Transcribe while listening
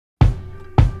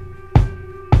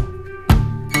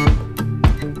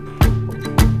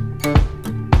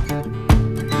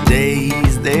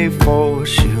they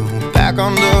force you back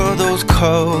under those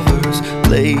covers.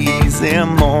 Lazy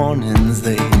mornings,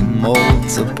 they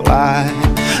multiply.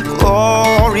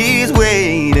 Glory's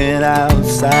waiting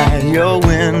outside your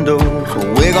window.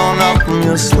 So wake on up from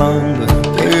your slumber,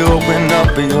 baby, open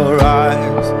up your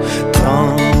eyes.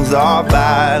 Tongues are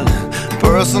violent,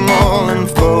 personal and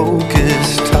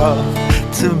focused, tough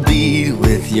to be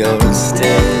with your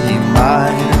steady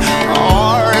mind.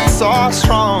 Hearts are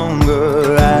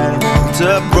stronger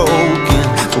after broken.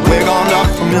 So wake on up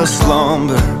from your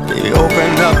slumber, baby,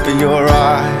 open up your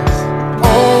eyes.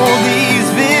 All these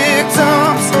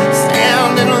victims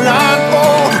stand in line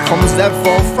for crumbs that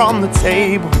fall from the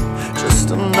table,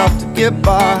 just enough to get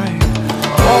by.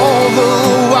 All the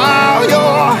while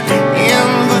your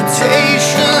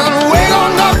invitation, wake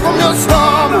on up from your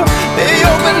slumber, baby,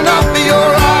 open up your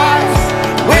eyes.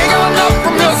 Wake on up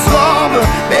from your slumber,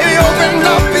 baby, open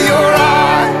up your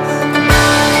eyes.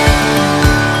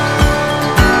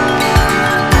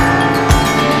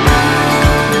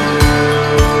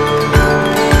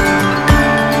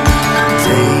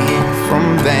 Take from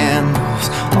vandals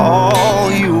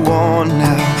all you want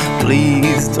now.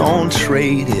 Please don't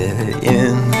trade it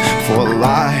in for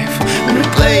life.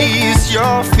 Replace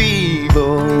your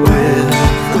feeble with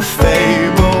the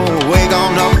fable. Wake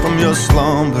on up from your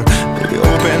slumber, baby,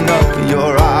 open up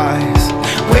your eyes.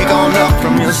 Wake on up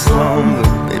from your slumber,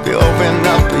 baby, open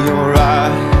up your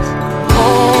eyes.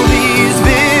 All these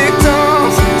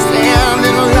victims stand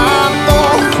in line for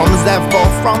crumbs that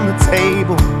fall from the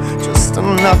table, just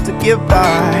enough to get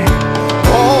by.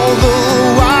 All the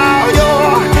while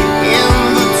your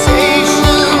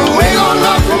invitation, wake on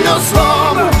up from your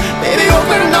slumber, baby,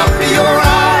 open up your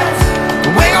eyes.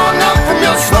 Wake on up from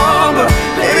your slumber,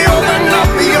 baby, open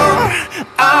up your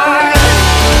eyes.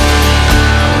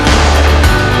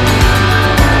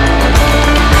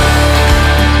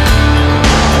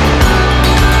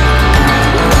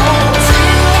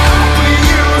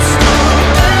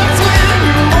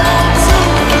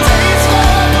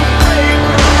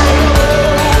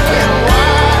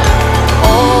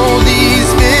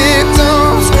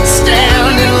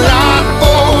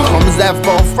 That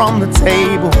fall from the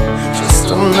table,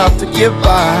 just enough to get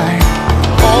by.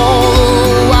 All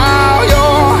the while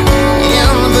your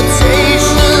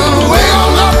invitation, wake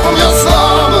on up from your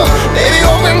slumber, baby,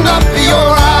 open up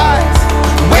your eyes.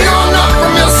 Wake on up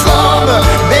from your slumber,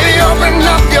 baby, open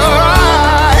up your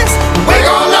eyes. Wake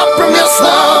on up from your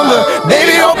slumber,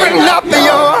 baby, open up your eyes.